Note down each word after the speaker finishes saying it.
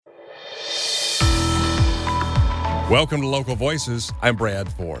Welcome to Local Voices. I'm Brad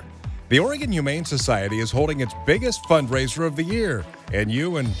Ford. The Oregon Humane Society is holding its biggest fundraiser of the year, and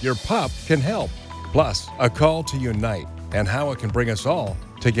you and your pup can help. Plus, a call to unite and how it can bring us all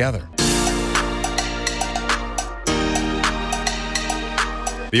together.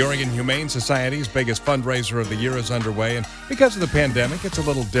 The Oregon Humane Society's biggest fundraiser of the year is underway, and because of the pandemic, it's a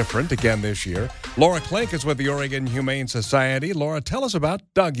little different again this year. Laura Klink is with the Oregon Humane Society. Laura, tell us about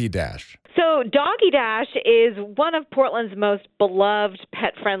Doggy Dash. So Doggy Dash is one of Portland's most beloved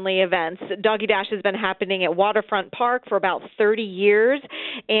pet-friendly events. Doggy Dash has been happening at Waterfront Park for about 30 years,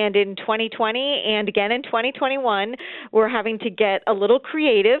 and in 2020 and again in 2021, we're having to get a little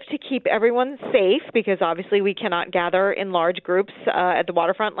creative to keep everyone safe because obviously we cannot gather in large groups at the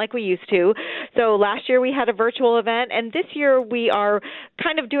waterfront like we used to. So last year we had a virtual event, and this year we are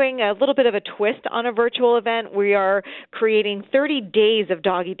kind of doing a little bit of a twist on a virtual event. We are creating 30 days of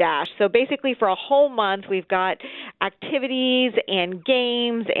Doggy Dash. So basically for a whole month, we've got activities and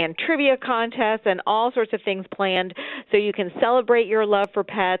games and trivia contests and all sorts of things planned so you can celebrate your love for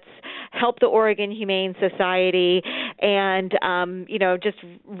pets, help the Oregon Humane Society, and, just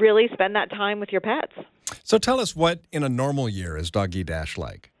really spend that time with your pets. So tell us what in a normal year is Doggy Dash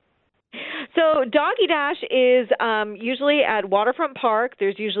like? So Doggy Dash is usually at Waterfront Park.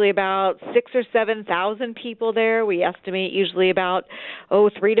 There's usually about 6,000 or 7,000 people there. We estimate usually about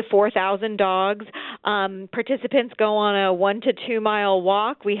 3,000 to 4,000 dogs. Participants go on a 1 to 2 mile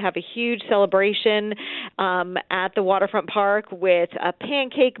walk. We have a huge celebration at the Waterfront Park with a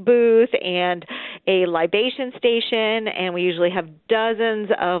pancake booth and a libation station, and we usually have dozens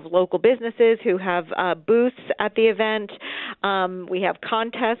of local businesses who have booths at the event. We have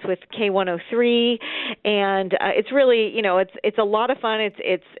contests with K103, and it's really, it's a lot of fun.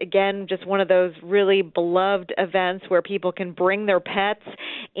 It's again just one of those really beloved events where people can bring their pets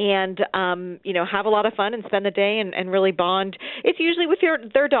and have a lot of fun and spend the day and really bond. It's usually with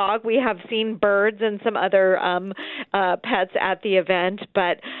their dog. We have seen birds and some other pets at the event,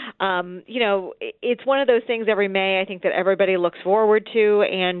 but it's one of those things every May I think that everybody looks forward to,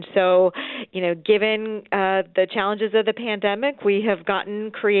 and so given the challenges of the pandemic, we have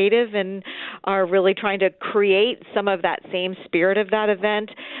gotten creative and are really trying to create some of that same spirit of that event,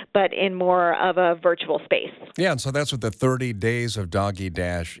 but in more of a virtual space. Yeah, and so that's what the 30 days of Doggy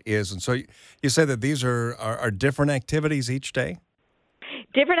Dash is. And so you say that these are different activities each day?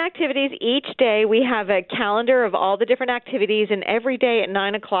 Different activities each day. We have a calendar of all the different activities, and every day at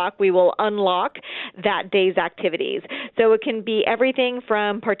 9 o'clock we will unlock that day's activities. So it can be everything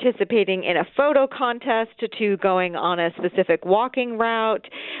from participating in a photo contest to going on a specific walking route.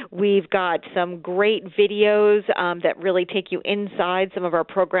 We've got some great videos that really take you inside some of our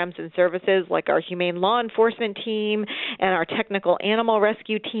programs and services, like our humane law enforcement team and our technical animal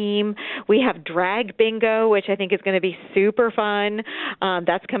rescue team. We have drag bingo, which I think is going to be super fun.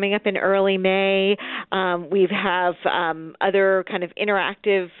 That's coming up in early May. We have other kind of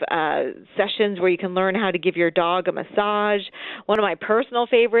interactive sessions where you can learn how to give your dog a massage. One of my personal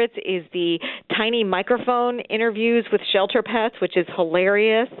favorites is the tiny microphone interviews with shelter pets, which is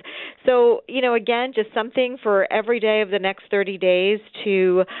hilarious. So, again, just something for every day of the next 30 days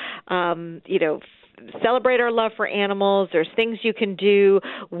to, celebrate our love for animals. There's things you can do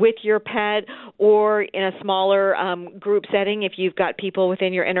with your pet or in a smaller group setting if you've got people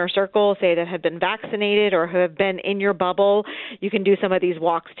within your inner circle, say that have been vaccinated or who have been in your bubble. You can do some of these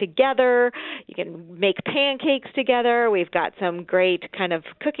walks together. You can make pancakes together. We've got some great kind of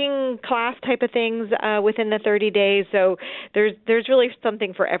cooking class type of things within the 30 days. So there's really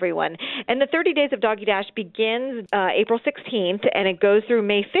something for everyone. And the 30 days of Doggy Dash begins April 16th and it goes through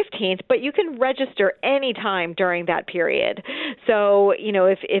May 15th, but you can register any time during that period. So,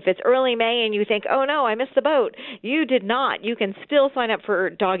 if it's early May and you think, oh no, I missed the boat, you did not. You can still sign up for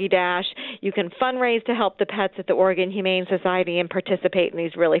Doggy Dash. You can fundraise to help the pets at the Oregon Humane Society and participate in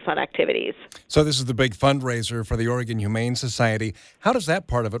these really fun activities. So this is the big fundraiser for the Oregon Humane Society. How does that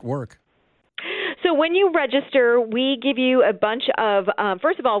part of it work? So when you register, we give you a bunch of,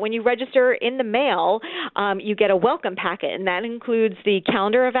 first of all, when you register in the mail, you get a welcome packet, and that includes the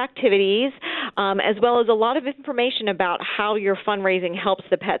calendar of activities, as well as a lot of information about how your fundraising helps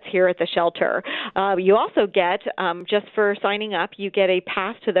the pets here at the shelter. You also get, just for signing up, you get a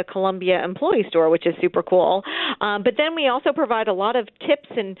pass to the Columbia Employee Store, which is super cool. But then we also provide a lot of tips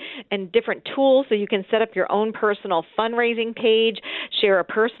and different tools so you can set up your own personal fundraising page, share a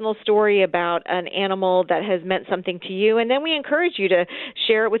personal story about an animal that has meant something to you. And then we encourage you to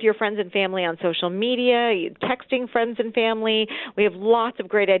share it with your friends and family on social media, texting friends and family. We have lots of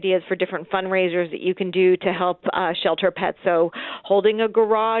great ideas for different fundraisers that you can do to help shelter pets. So holding a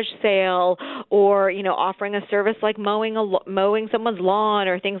garage sale, or offering a service like mowing someone's lawn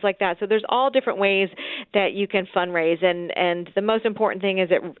or things like that. So there's all different ways that you can fundraise, and the most important thing is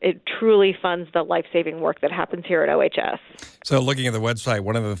it truly funds the life-saving work that happens here at OHS. So looking at the website,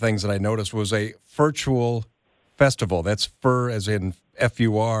 one of the things that I noticed was a virtual festival. That's fur as in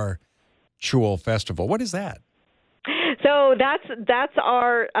F-U-R, Chul Festival. What is that? So that's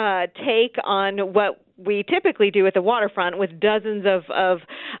our take on what we typically do at the waterfront, with dozens of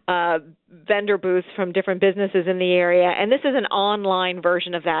vendor booths from different businesses in the area. And this is an online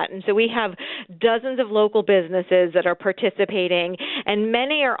version of that. And so we have dozens of local businesses that are participating, and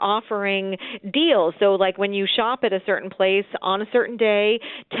many are offering deals. So like when you shop at a certain place on a certain day,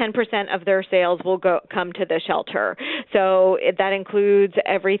 10% of their sales will come to the shelter. So that includes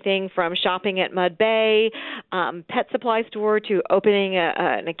everything from shopping at Mud Bay, pet supply store, to opening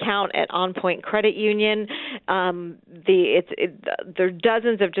an account at On Point Credit Union. There are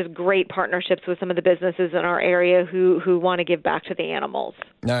dozens of just great partnerships with some of the businesses in our area who want to give back to the animals.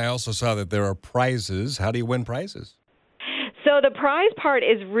 Now, I also saw that there are prizes. How do you win prizes? So the prize part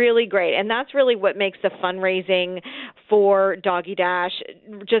is really great, and that's really what makes the fundraising for Doggy Dash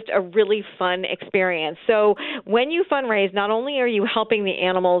just a really fun experience. So when you fundraise, not only are you helping the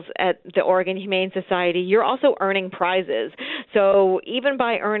animals at the Oregon Humane Society, you're also earning prizes. So even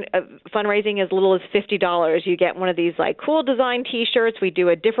by fundraising as little as $50, you get one of these like cool design T-shirts. We do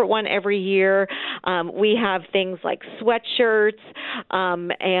a different one every year. We have things like sweatshirts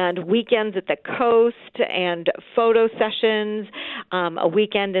and weekends at the coast and photo sessions. A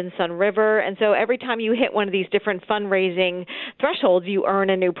weekend in Sun River. And so every time you hit one of these different fundraising thresholds, you earn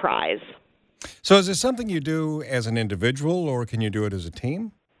a new prize. So is this something you do as an individual, or can you do it as a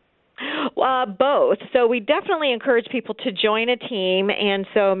team? Both. So we definitely encourage people to join a team, and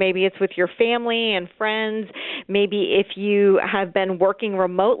so maybe it's with your family and friends. Maybe if you have been working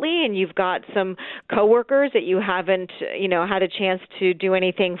remotely and you've got some coworkers that you haven't, had a chance to do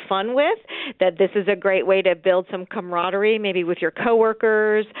anything fun with, that this is a great way to build some camaraderie, maybe with your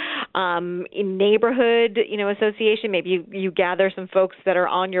coworkers, in neighborhood, association. Maybe you gather some folks that are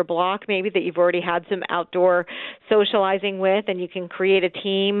on your block, maybe that you've already had some outdoor socializing with, and you can create a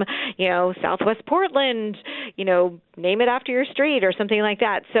team, Southwest Portland, name it after your street or something like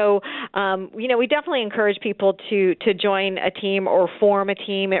that. So, we definitely encourage people to join a team or form a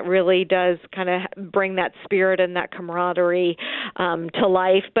team. It really does kind of bring that spirit and that camaraderie to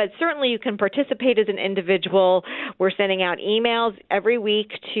life. But certainly you can participate as an individual. We're sending out emails every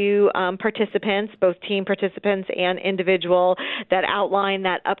week to participants, both team participants and individual, that outline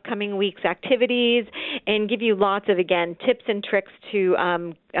that upcoming week's activities and give you lots of, again, tips and tricks to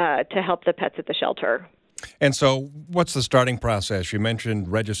help the pets at the shelter. And so what's the starting process? You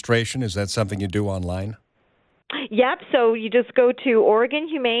mentioned registration. Is that something you do online? Yep. So you just go to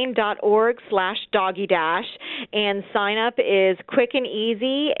OregonHumane.org/doggydash, and sign up is quick and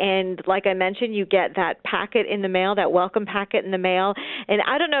easy. And like I mentioned, you get that packet in the mail, that welcome packet in the mail. And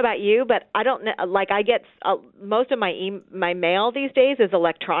I don't know about you, but I get most of my mail these days is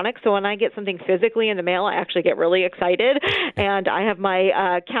electronic. So when I get something physically in the mail, I actually get really excited. And I have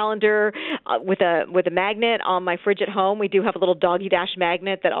my calendar with a magnet on my fridge at home. We do have a little Doggy Dash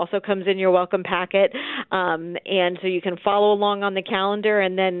magnet that also comes in your welcome packet. And so you can follow along on the calendar.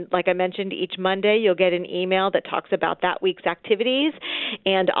 And then, like I mentioned, each Monday you'll get an email that talks about that week's activities.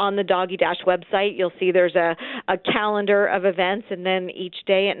 And on the Doggy Dash website, you'll see there's a calendar of events. And then each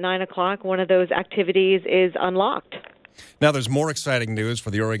day at 9 o'clock, one of those activities is unlocked. Now, there's more exciting news for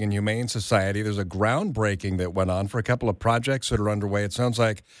the Oregon Humane Society. There's a groundbreaking that went on for a couple of projects that are underway. It sounds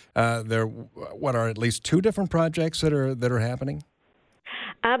like there are at least two different projects that are happening?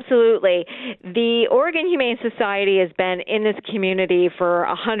 Absolutely. The Oregon Humane Society has been in this community for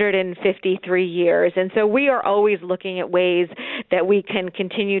 153 years, and so we are always looking at ways that we can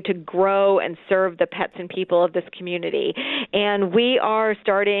continue to grow and serve the pets and people of this community. And we are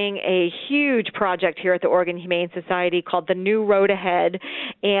starting a huge project here at the Oregon Humane Society called The New Road Ahead,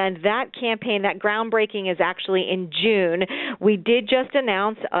 and that campaign, that groundbreaking, is actually in June. We did just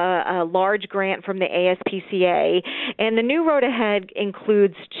announce a large grant from the ASPCA, and The New Road Ahead includes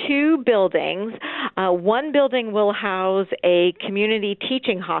includes 2 buildings. One building will house a community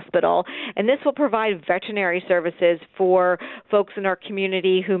teaching hospital, and this will provide veterinary services for folks in our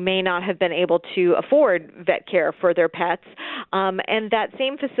community who may not have been able to afford vet care for their pets. And that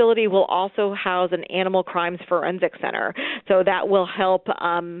same facility will also house an animal crimes forensic center. So that will help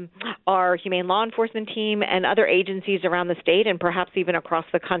our humane law enforcement team and other agencies around the state and perhaps even across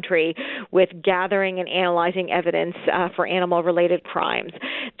the country with gathering and analyzing evidence for animal-related crimes.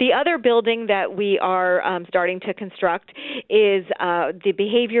 The other building that we are starting to construct is the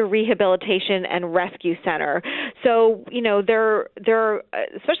Behavior Rehabilitation and Rescue Center. So, there are,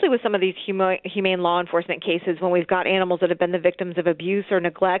 especially with some of these humane law enforcement cases, when we've got animals that have been the victims of abuse or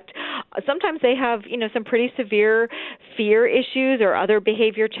neglect, sometimes they have, some pretty severe fear issues or other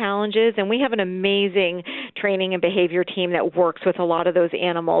behavior challenges, and we have an amazing training and behavior team that works with a lot of those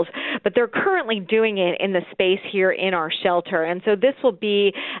animals. But they're currently doing it in the space here in our shelter, and so this will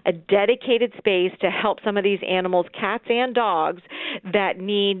be a dedicated space to help some of these animals, cats and dogs, that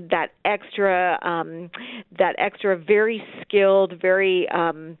need that extra very skilled, very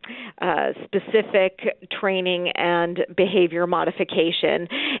specific training and behavior modification.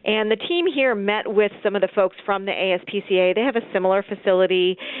 And the team here met with some of the folks from the ASPCA. They have a similar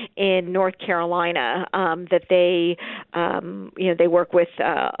facility in North Carolina that they work with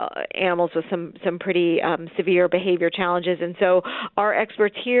animals with some pretty severe behavior challenges. And so our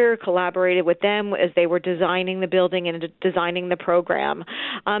experts here collaborated with them as they were designing the building and designing the program.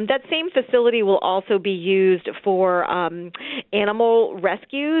 That same facility will also be used for animal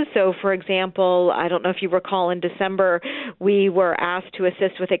rescues. So, for example, I don't know if you recall, in December, we were asked to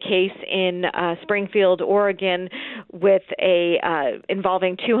assist with a case in Springfield, Oregon, with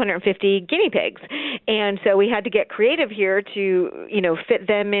involving 250 guinea pigs. And so we had to get creative here to, fit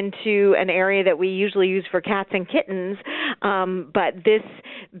them into an area that we usually use for cats and kittens. But this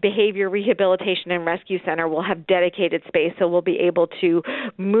Behavior Rehabilitation and Rescue Center will have dedicated space, so we'll be able to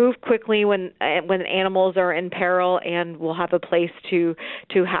move quickly when animals are in peril, and we'll have a place to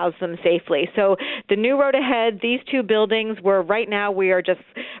house them safely. So the new road ahead, these 2 buildings, right now we are just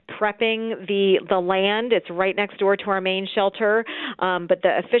prepping the land. It's right next door to our main shelter, but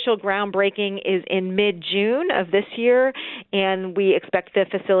the official groundbreaking is in mid-June of this year, and we expect the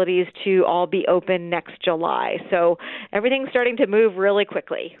facilities to all be open next July. So everything's starting to move really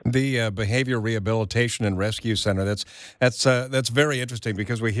quickly. The Behavior Rehabilitation and Rescue Center, that's very interesting,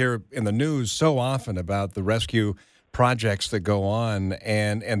 because we hear in the news so often about the rescue projects that go on,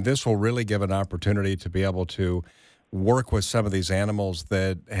 and this will really give an opportunity to be able to work with some of these animals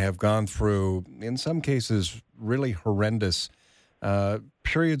that have gone through, in some cases, really horrendous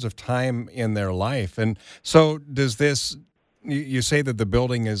periods of time in their life. And so does this, you say that the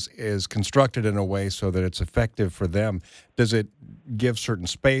building is constructed in a way so that it's effective for them. Does it give certain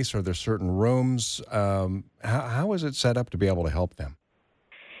space? Are there certain rooms? How is it set up to be able to help them?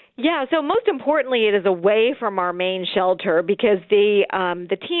 Yeah, so most importantly, it is away from our main shelter, because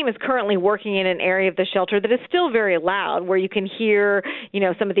the team is currently working in an area of the shelter that is still very loud, where you can hear,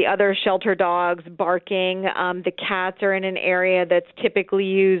 some of the other shelter dogs barking. The cats are in an area that's typically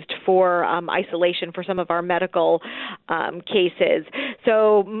used for isolation for some of our medical cases.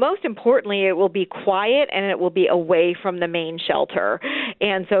 So most importantly, it will be quiet and it will be away from the main shelter,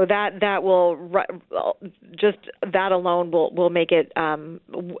 and so that will just that alone will make it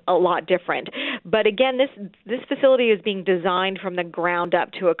a lot different. But again, this facility is being designed from the ground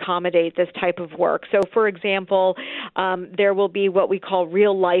up to accommodate this type of work. So, for example, there will be what we call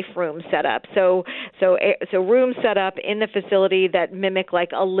real life rooms set up. So rooms set up in the facility that mimic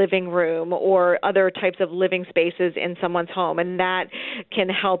like a living room or other types of living spaces in someone's home, and that can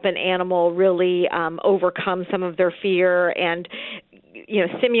help an animal really overcome some of their fear and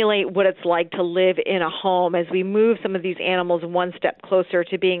simulate what it's like to live in a home. As we move some of these animals one step closer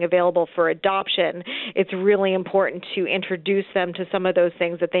to being available for adoption, it's really important to introduce them to some of those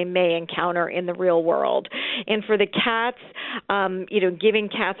things that they may encounter in the real world. And for the cats, giving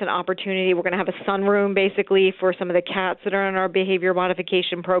cats an opportunity, we're going to have a sunroom basically for some of the cats that are in our behavior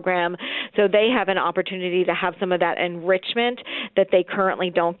modification program, so they have an opportunity to have some of that enrichment that they currently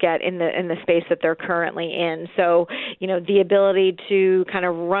don't get in the space that they're currently in. So, the ability to kind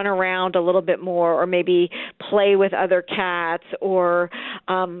of run around a little bit more, or maybe play with other cats, or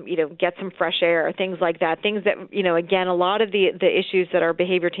get some fresh air, things like that. Things that again, a lot of the issues that our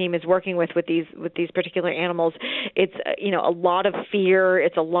behavior team is working with these particular animals, it's a lot of fear,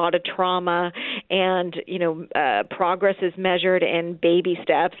 it's a lot of trauma, and progress is measured in baby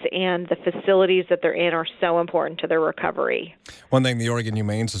steps, and the facilities that they're in are so important to their recovery. One thing the Oregon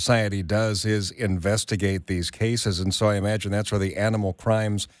Humane Society does is investigate these cases, and so I imagine that's where the animal Animal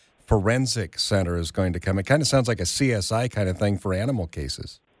Crimes Forensic Center is going to come. It kind of sounds like a CSI kind of thing for animal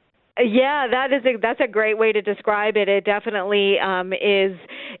cases. Yeah, that's a great way to describe it. It definitely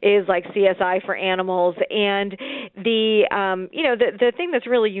is like CSI for animals. And the thing that's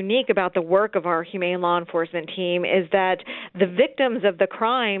really unique about the work of our humane law enforcement team is that the victims of the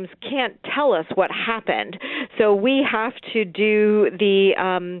crimes can't tell us what happened. So we have to do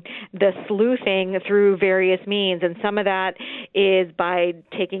the sleuthing through various means, and some of that is by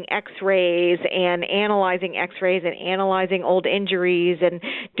taking X-rays and analyzing X-rays and analyzing old injuries and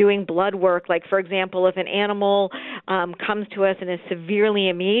doing blood work. Like, for example, if an animal comes to us and is severely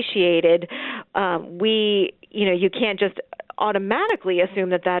emaciated, you can't just automatically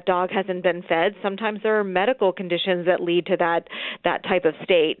assume that dog hasn't been fed. Sometimes there are medical conditions that lead to that type of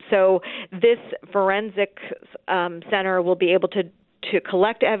state. So this forensic center will be able to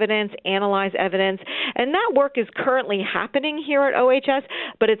collect evidence, analyze evidence, and that work is currently happening here at OHS,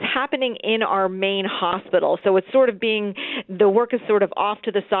 but it's happening in our main hospital. So it's the work is sort of off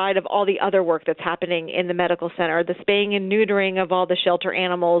to the side of all the other work that's happening in the medical center, the spaying and neutering of all the shelter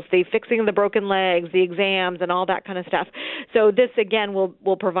animals, the fixing of the broken legs, the exams, and all that kind of stuff. So this, again,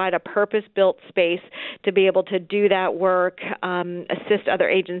 will provide a purpose-built space to be able to do that work, assist other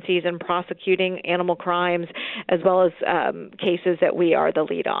agencies in prosecuting animal crimes, as well as cases that we are the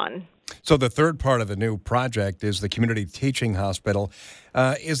lead on. So the third part of the new project is the Community Teaching Hospital.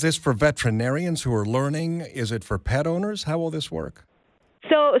 Is this for veterinarians who are learning? Is it for pet owners? How will this work?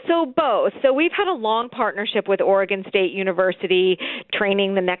 So both. So we've had a long partnership with Oregon State University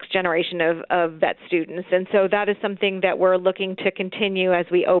training the next generation of vet students. And so that is something that we're looking to continue as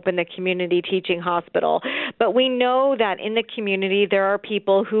we open the Community Teaching Hospital. But we know that in the community there are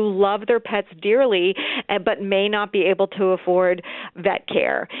people who love their pets dearly but may not be able to afford vet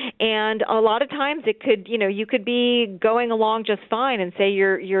care. And a lot of times it could, you could be going along just fine and say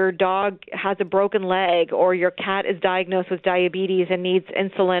your dog has a broken leg or your cat is diagnosed with diabetes and needs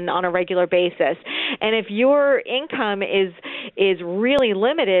insulin on a regular basis. And if your income is really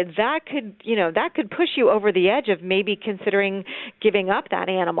limited, that could push you over the edge of maybe considering giving up that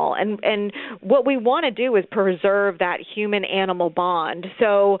animal. And what we want to do is preserve that human-animal bond.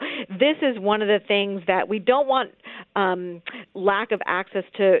 So this is one of the things that we don't want lack of access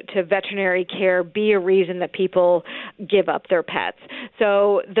to veterinary care be a reason that people give up their pets.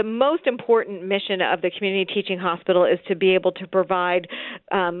 So the most important mission of the Community Teaching Hospital is to be able to provide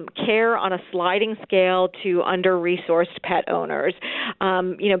care on a sliding scale to under-resourced pet owners.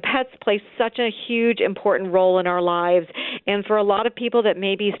 Pets play such a huge, important role in our lives, and for a lot of people that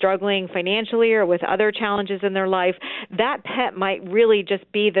may be struggling financially or with other challenges in their life, that pet might really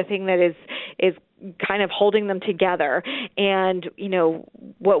just be the thing that is kind of holding them together. And,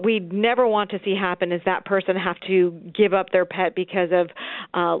 what we never want to see happen is that person have to give up their pet because of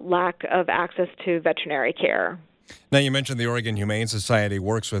lack of access to veterinary care. Now, you mentioned the Oregon Humane Society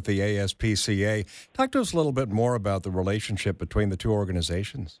works with the ASPCA. Talk to us a little bit more about the relationship between the two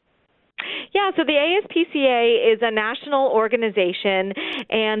organizations. Yeah, so the ASPCA is a national organization,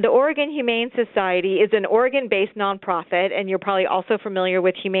 and the Oregon Humane Society is an Oregon-based nonprofit, and you're probably also familiar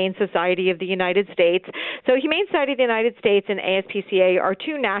with Humane Society of the United States. So Humane Society of the United States and ASPCA are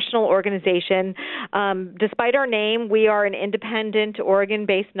two national organizations. Despite our name, we are an independent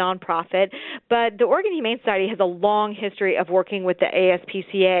Oregon-based nonprofit, but the Oregon Humane Society has a long history of working with the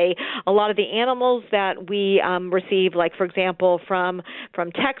ASPCA. A lot of the animals that we receive, like, for example, from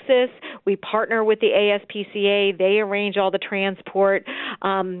Texas, we partner with the ASPCA. They arrange all the transport,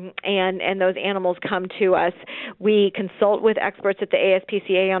 and those animals come to us. We consult with experts at the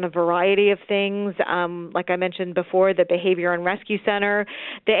ASPCA on a variety of things. Like I mentioned before, the Behavior and Rescue Center.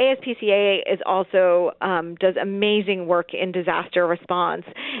 The ASPCA is also does amazing work in disaster response,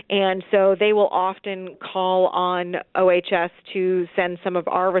 and so they will often call on OHS to send some of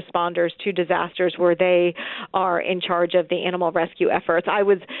our responders to disasters where they are in charge of the animal rescue efforts. I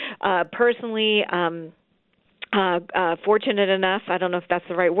was personally fortunate enough, I don't know if that's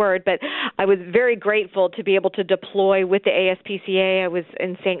the right word, but I was very grateful to be able to deploy with the ASPCA. I was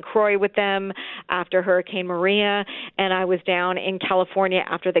in St. Croix with them after Hurricane Maria, and I was down in California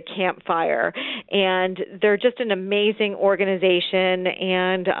after the Camp Fire. And they're just an amazing organization,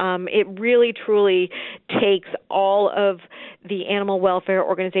 and it really, truly takes all of the animal welfare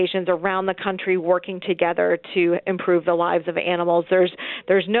organizations around the country working together to improve the lives of animals.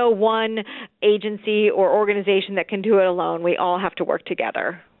 There's no one agency or organization that can do it alone. We all have to work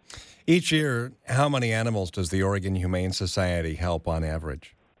together. Each year, how many animals does the Oregon Humane Society help on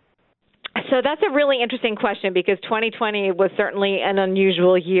average? So that's a really interesting question because 2020 was certainly an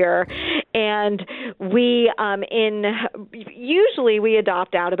unusual year, and usually we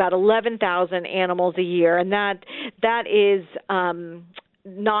adopt out about 11,000 animals a year, and that is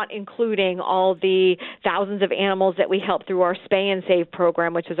not including all the thousands of animals that we help through our Spay and Save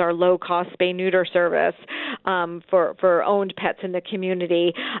program, which is our low-cost spay-neuter service for owned pets in the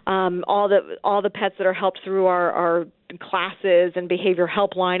community. All the pets that are helped through our classes and behavior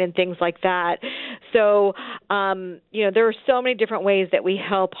helpline and things like that. So, there are so many different ways that we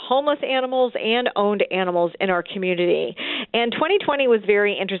help homeless animals and owned animals in our community. And 2020 was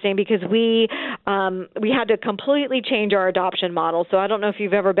very interesting because we had to completely change our adoption model. So I don't know if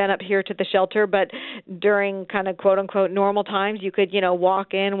you've ever been up here to the shelter, but during kind of quote unquote normal times, you could,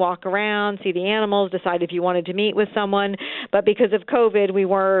 walk in, walk around, see the animals, decide if you wanted to meet with someone. But because of COVID,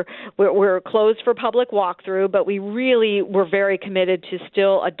 we're closed for public walkthrough, but we really were very committed to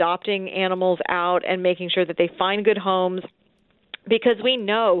still adopting animals out and making sure that they find good homes. Because we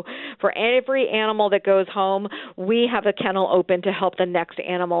know for every animal that goes home, we have a kennel open to help the next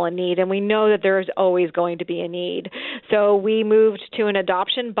animal in need, and we know that there's always going to be a need. So we moved to an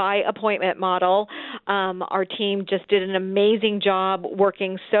adoption by appointment model. Our team just did an amazing job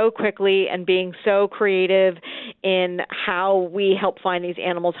working so quickly and being so creative in how we help find these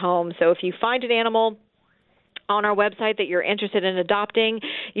animals homes. So if you find an animal on our website that you're interested in adopting,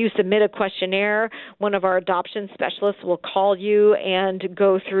 you submit a questionnaire. One of our adoption specialists will call you and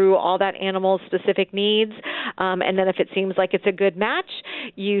go through all that animal's specific needs. And then if it seems like it's a good match,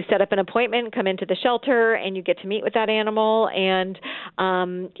 you set up an appointment, come into the shelter, and you get to meet with that animal. And,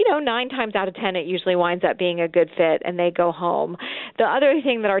 9 times out of 10, it usually winds up being a good fit, and they go home. The other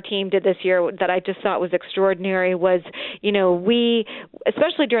thing that our team did this year that I just thought was extraordinary was, we,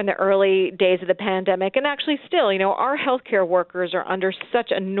 especially during the early days of the pandemic, and actually still, our healthcare workers are under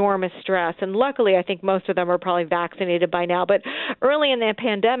such enormous stress, and luckily I think most of them are probably vaccinated by now. But early in the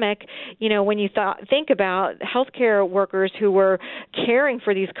pandemic, when you think about healthcare workers who were caring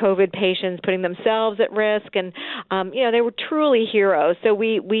for these COVID patients, putting themselves at risk, and they were truly heroes. So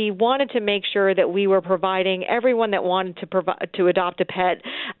we wanted to make sure that we were providing everyone that wanted to adopt a pet,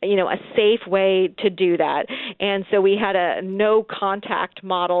 a safe way to do that. And so we had a no contact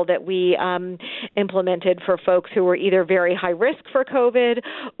model that we implemented for folks who were either very high risk for COVID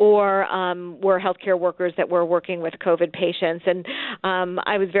or were healthcare workers that were working with COVID patients. And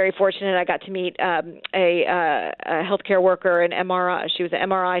I was very fortunate. I got to meet a healthcare worker, an MRI. She was an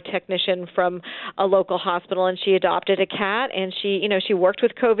MRI technician from a local hospital, and she adopted a cat. And she worked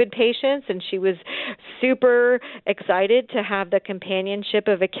with COVID patients, and she was super excited to have the companionship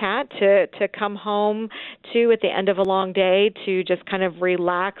of a cat to come home to at the end of a long day to just kind of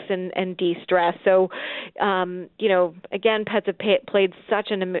relax and de-stress. So, again, pets have played such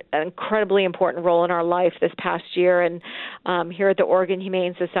an incredibly important role in our life this past year. And here at the Oregon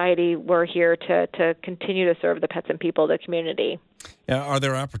Humane Society, we're here to continue to serve the pets and people of the community. Yeah, are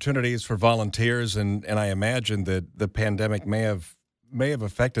there opportunities for volunteers? And I imagine that the pandemic may have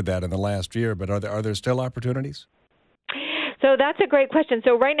affected that in the last year, but are there still opportunities? So that's a great question.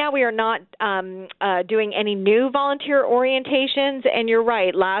 So right now we are not doing any new volunteer orientations, and you're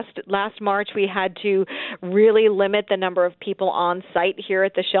right. Last March we had to really limit the number of people on site here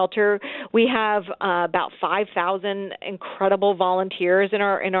at the shelter. We have about 5,000 incredible volunteers in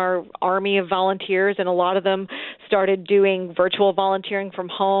our army of volunteers, and a lot of them started doing virtual volunteering from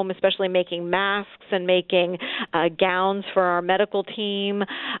home, especially making masks and making gowns for our medical team.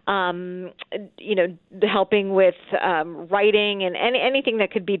 Helping with writing and anything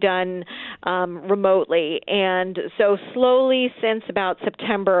that could be done remotely. And so slowly since about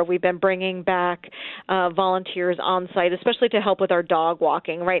September, we've been bringing back volunteers on site, especially to help with our dog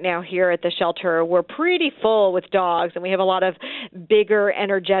walking. Right now here at the shelter, we're pretty full with dogs, and we have a lot of bigger,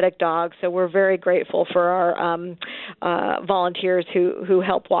 energetic dogs. So we're very grateful for our volunteers who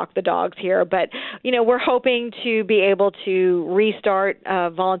help walk the dogs here. But, we're hoping to be able to restart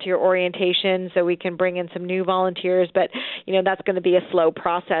volunteer orientation so we can bring in some new volunteers. But, that's going to be a slow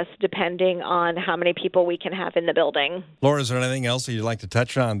process depending on how many people we can have in the building. Laura, is there anything else that you'd like to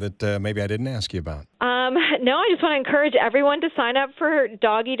touch on that maybe I didn't ask you about? No, I just want to encourage everyone to sign up for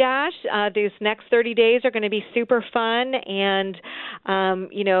Doggy Dash. These next 30 days are going to be super fun, and,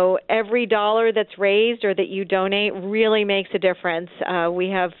 every dollar that's raised or that you donate really makes a difference. We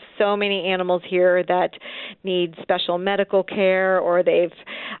have so many animals here that need special medical care, or they've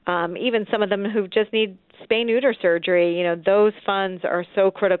even some of them who just need spay-neuter surgery. Those funds are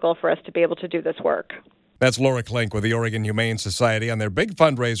so critical for us to be able to do this work. That's Laura Klink with the Oregon Humane Society on their big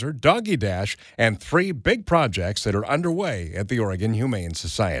fundraiser, Doggy Dash, and 3 big projects that are underway at the Oregon Humane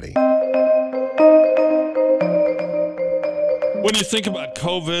Society. When you think about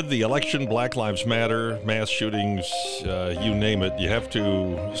COVID, the election, Black Lives Matter, mass shootings, you name it, you have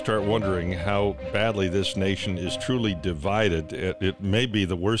to start wondering how badly this nation is truly divided. It may be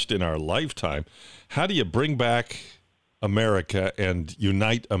the worst in our lifetime. How do you bring back America and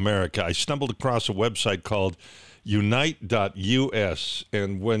unite America? I stumbled across a website called unite.us,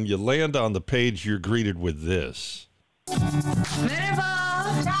 and when you land on the page, you're greeted with this. Merhaba.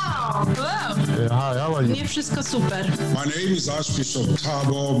 Ciao. Hello. Hi, how are you? Nie wszystko super. My name is Archbishop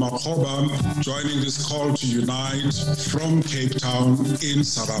Thabo Makgoba, joining this call to unite from Cape Town in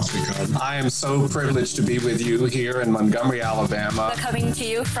South Africa. I am so privileged to be with you here in Montgomery, Alabama. Coming to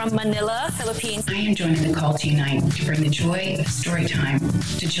you from Manila, Philippines. I am joining the call to unite to bring the joy of story time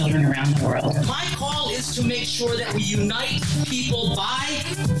to children around the world. My call is to make sure that we unite people by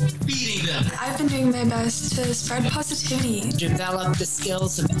feeding them. I've been doing my best to spread positivity. Develop the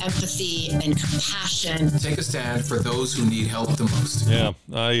skills of empathy and compassion. Take a stand for those who need help the most. Yeah,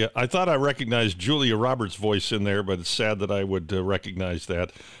 I thought I recognized Julia Roberts' voice in there, but it's sad that I would recognize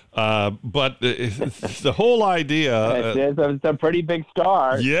that. But the whole idea... it's a pretty big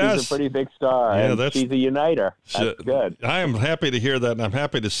star. Yes. She's a pretty big star. Yeah, and she's a uniter. That's good. I am happy to hear that, and I'm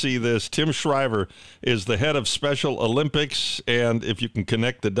happy to see this. Tim Shriver is the head of Special Olympics, and if you can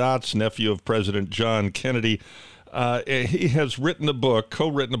connect the dots, nephew of President John Kennedy. He has co-written a book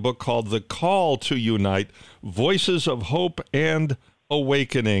called The Call to Unite, Voices of Hope and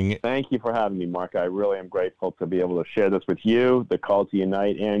Awakening. Thank you for having me, Mark. I really am grateful to be able to share this with you, The Call to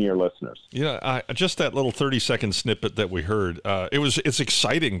Unite, and your listeners. Yeah, just that little 30-second snippet that we heard, it's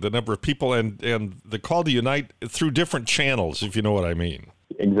exciting, the number of people and the call to unite through different channels, if you know what I mean.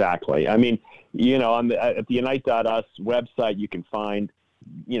 Exactly. I mean, at the Unite.us website, you can find,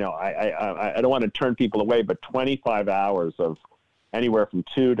 I don't want to turn people away, but 25 hours of anywhere from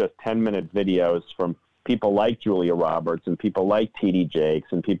 2 to 10-minute videos from people like Julia Roberts and people like T.D. Jakes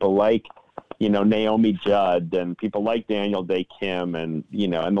and people like, Naomi Judd and people like Daniel Day Kim and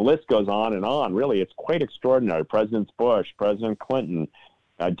the list goes on and on. Really, it's quite extraordinary. President Bush, President Clinton,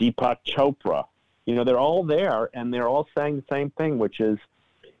 Deepak Chopra, they're all there and they're all saying the same thing, which is,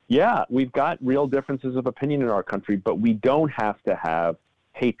 yeah, we've got real differences of opinion in our country, but we don't have to have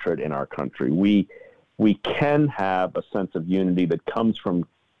hatred in our country. We can have a sense of unity that comes from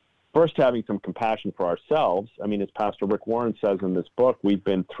first having some compassion for ourselves. I mean, as Pastor Rick Warren says in this book, we've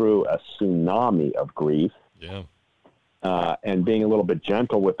been through a tsunami of grief. Yeah. And being a little bit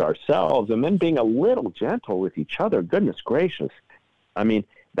gentle with ourselves and then being a little gentle with each other. Goodness gracious. I mean,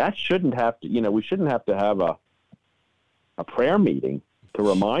 that shouldn't have to, we shouldn't have to have a prayer meeting to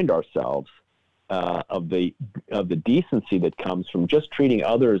remind ourselves of the decency that comes from just treating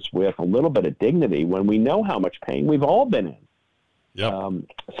others with a little bit of dignity when we know how much pain we've all been in. Yep.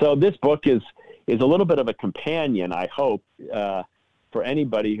 So this book is a little bit of a companion, I hope, for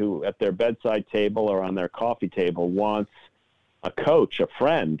anybody who at their bedside table or on their coffee table wants a coach, a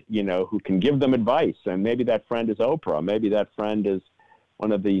friend, who can give them advice. And maybe that friend is Oprah. Maybe that friend is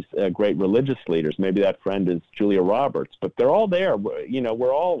one of these great religious leaders. Maybe that friend is Julia Roberts. But they're all there.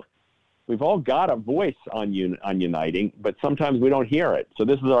 We've all got a voice on uniting, but sometimes we don't hear it. So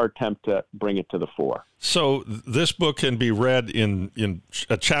this is our attempt to bring it to the fore. So this book can be read in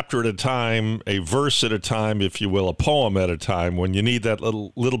a chapter at a time, a verse at a time, if you will, a poem at a time, when you need that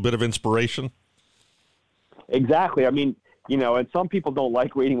little bit of inspiration? Exactly. I mean, and some people don't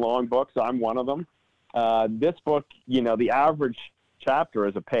like reading long books. I'm one of them. This book, the average chapter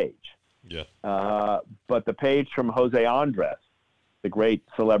is a page. Yeah. But the page from Jose Andres, the great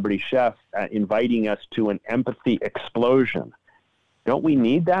celebrity chef, inviting us to an empathy explosion. Don't we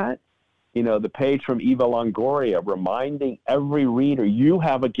need that? The page from Eva Longoria reminding every reader, you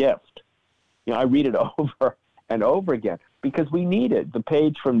have a gift. I read it over and over again because we need it. The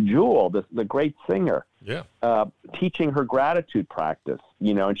page from Jewel, the great singer, teaching her gratitude practice,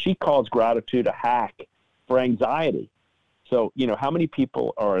 and she calls gratitude a hack for anxiety. So, how many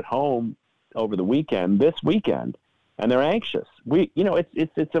people are at home over the weekend, this weekend, and they're anxious?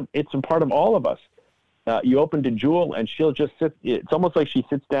 It's a part of all of us. You open to Jewel, and she'll just sit. It's almost like she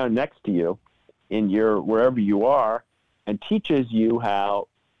sits down next to you in wherever you are, and teaches you how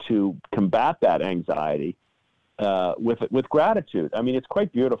to combat that anxiety with gratitude. I mean, it's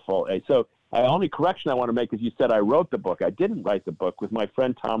quite beautiful. So, the only correction I want to make is you said I wrote the book. I didn't write the book with my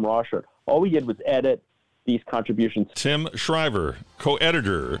friend Tom Rosher. All we did was edit these contributions. Tim Shriver,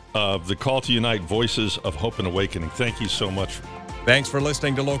 co-editor of The Call to Unite, Voices of Hope and Awakening. Thank you so much. Thanks for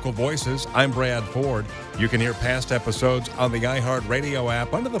listening to Local Voices. I'm Brad Ford. You can hear past episodes on the iHeartRadio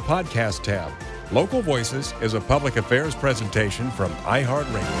app under the podcast tab. Local Voices is a public affairs presentation from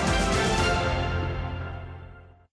iHeartRadio.